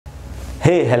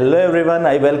Hey, hello everyone.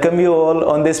 I welcome you all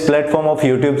on this platform of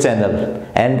YouTube channel.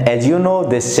 And as you know,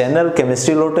 this channel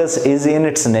Chemistry Lotus is in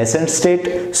its nascent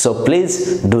state. So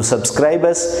please do subscribe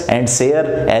us and share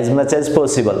as much as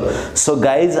possible. So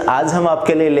guys, आज हम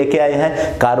आपके लिए लेके आए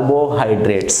हैं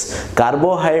carbohydrates.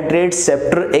 Carbohydrates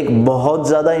chapter एक बहुत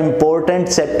ज़्यादा इम्पोर्टेंट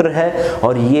चैप्टर है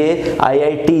और ये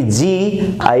IIT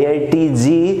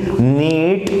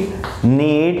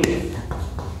नीट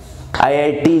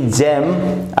IIT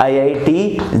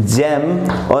जेम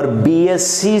और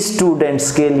BSc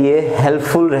स्टूडेंट्स के लिए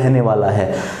हेल्पफुल रहने वाला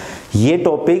है। ये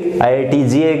topic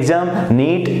IIT exam,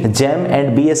 NEET, GeM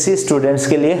and BSc students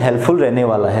के लिए हेल्पफुल रहने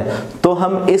वाला है। तो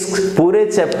हम इस पूरे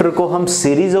चैप्टर को हम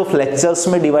सीरीज ऑफ लेक्चर्स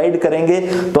में डिवाइड करेंगे।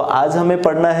 तो आज हमें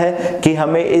पढ़ना है कि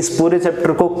हमें इस पूरे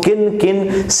चैप्टर को किन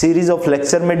किन सीरीज ऑफ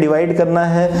लेक्चर में डिवाइड करना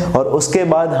है और उसके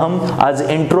बाद हम आज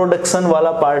इंट्रोडक्शन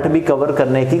वाला पार्ट भी कवर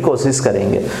करने की कोशिश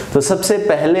करेंगे। तो सबसे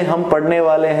पहले हम पढ़ने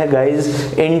वाले हैं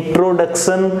guys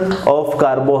introduction of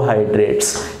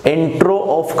carbohydrates. Intro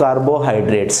of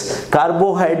carbohydrates.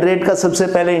 Carbohydrate का सबसे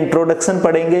पहले इंट्रोडक्शन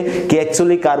पढ़ेंगे कि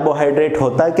एक्चुअली कार्बोहाइड्रेट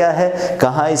होता क्या है,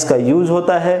 कहां इसका यूज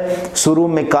होता है। शुरू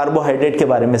में कार्बोहाइड्रेट के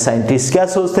बारे में साइंटिस्ट क्या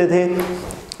सोचते थे,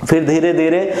 फिर धीरे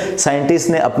धीरे साइंटिस्ट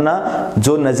ने अपना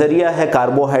जो नजरिया है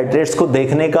कार्बोहाइड्रेट्स को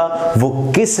देखने का वो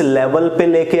किस लेवल पे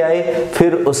लेके आए।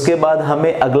 फिर उसके बाद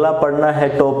हमें अगला पढ़ना है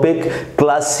टॉपिक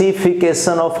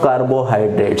क्लासिफिकेशन ऑफ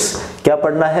कार्बोहाइड्रेट्स। क्या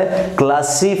पढ़ना है?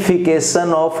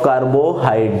 Classification of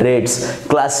carbohydrates.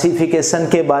 क्लासिफिकेशन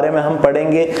के बारे में हम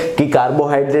पढ़ेंगे कि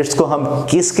कार्बोहाइड्रेट्स को हम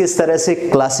किस किस तरह से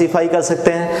क्लासिफाई कर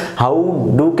सकते हैं, how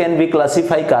do can we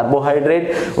classify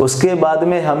carbohydrate. उसके बाद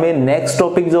में हमें नेक्स्ट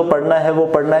टॉपिक जो पढ़ना है वो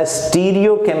पढ़ना है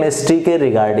स्टीरियो केमिस्ट्री के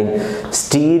regarding.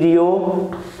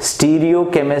 Stereo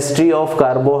chemistry of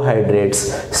carbohydrates.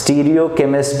 Stereo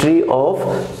chemistry of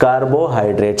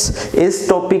carbohydrates. इस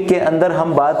टॉपिक के अंदर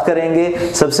हम बात करेंगे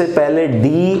सबसे पहले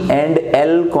D and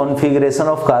L configuration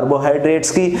of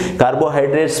carbohydrates की।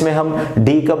 कार्बोहाइड्रेट्स में हम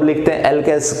डी कब लिखते हैं, एल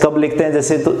कब लिखते हैं,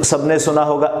 जैसे तो सबने सुना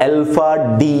होगा alpha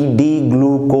D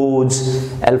glucose,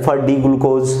 alpha D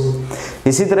glucose.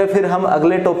 इसी तरह फिर हम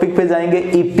अगले टॉपिक पे जाएंगे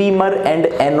इपीमर एंड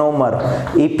एनोमर।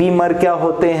 इपीमर क्या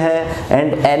होते हैं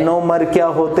एंड एनोमर क्या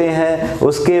होते हैं,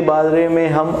 उसके बारे में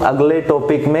हम अगले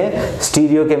टॉपिक में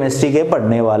स्टीरियो केमिस्ट्री के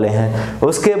पढ़ने वाले हैं।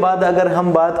 उसके बाद अगर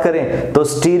हम बात करें तो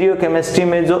स्टीरियो केमिस्ट्री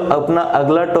में जो अपना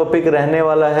अगला टॉपिक रहने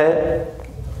वाला है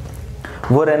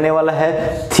वो रहने वाला है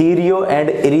थीरियो एंड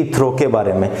इरिथ्रो के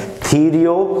बारे में।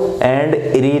 थीरियो एंड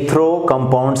इरिथ्रो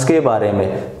कंपाउंड्स के बारे में।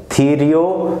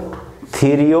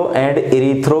 थीरियो एंड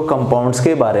इरिथ्रो कंपाउंड्स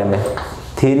के बारे में।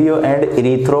 थीरियो एंड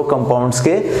इरिथ्रो कंपाउंड्स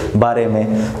के बारे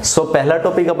में। सो पहला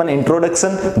टॉपिक अपन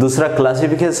इंट्रोडक्शन, दूसरा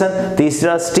क्लासिफिकेशन,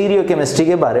 तीसरा स्टीरियो केमिस्ट्री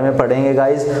के बारे में पढ़ेंगे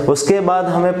गाइस। उसके बाद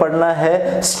हमें पढ़ना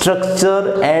है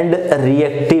structure and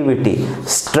reactivity.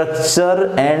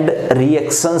 Structure and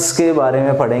reactions के बारे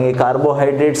में पढ़ेंगे।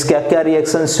 कार्बोहाइड्रेट्स क्या क्या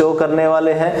रिएक्शन शो करने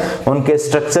वाले हैं उनके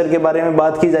स्ट्रक्चर के बारे में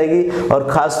बात की जाएगी और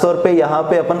खास तौर पे यहाँ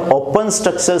पे अपन ओपन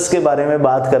स्ट्रक्चर्स के बारे में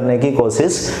बात करने की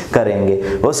कोशिश करेंगे।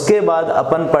 उसके बाद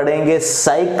अपन पढ़ेंगे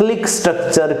साइक्लिक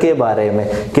स्ट्रक्चर के बारे में।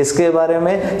 किसके बारे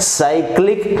में?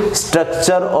 साइक्लिक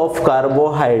स्ट्रक्चर ऑफ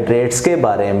कार्बोहाइड्रेट्स के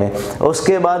बारे में।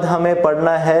 उसके बाद हमें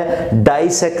पढ़ना है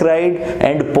डाइसैकेराइड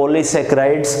एंड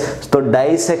पॉलीसैकेराइड्स। तो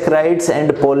डाइसैकेराइड्स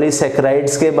एंड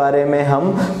पॉलीसैकेराइड्स के बारे में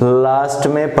हम लास्ट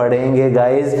में पढ़ेंगे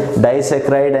गाइस।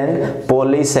 डाइसैकेराइड एंड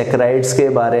पॉलीसैकेराइड्स के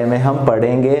बारे में हम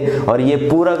पढ़ेंगे और ये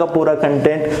पूरा का पूरा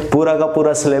कंटेंट, पूरा का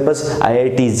पूरा syllabus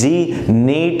IIT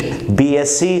NEET,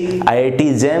 BSc,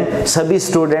 IIT GeM सभी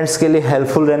स्टूडेंट्स के लिए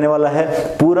हेल्पफुल रहने वाला है।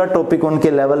 पूरा टॉपिक उनके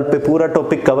लेवल पे पूरा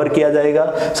टॉपिक कवर किया जाएगा।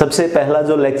 सबसे पहला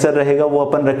जो लेक्चर रहेगा वो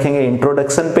अपन रखेंगे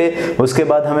इंट्रोडक्शन पे। उसके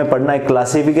बाद हमें पढ़ना है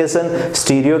क्लासिफिकेशन,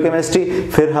 स्टीरियो केमिस्ट्री,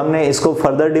 फिर हमने इसको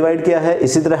फर्दर डिवाइड किया है।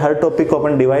 इसी तरह हर टॉपिक को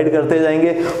अपन डिवाइड करते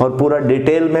जाएंगे और पूरा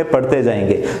डिटेल में पढ़ते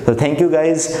जाएंगे। तो थैंक यू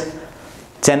गाइज।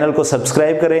 चैनल को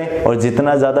सब्सक्राइब करें और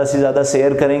जितना ज़्यादा से ज़्यादा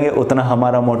शेयर करेंगे उतना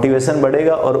हमारा मोटिवेशन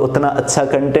बढ़ेगा और उतना अच्छा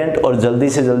कंटेंट और जल्दी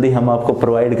से जल्दी हम आपको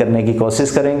प्रोवाइड करने की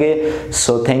कोशिश करेंगे।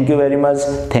 So thank you very much.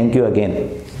 Thank you again.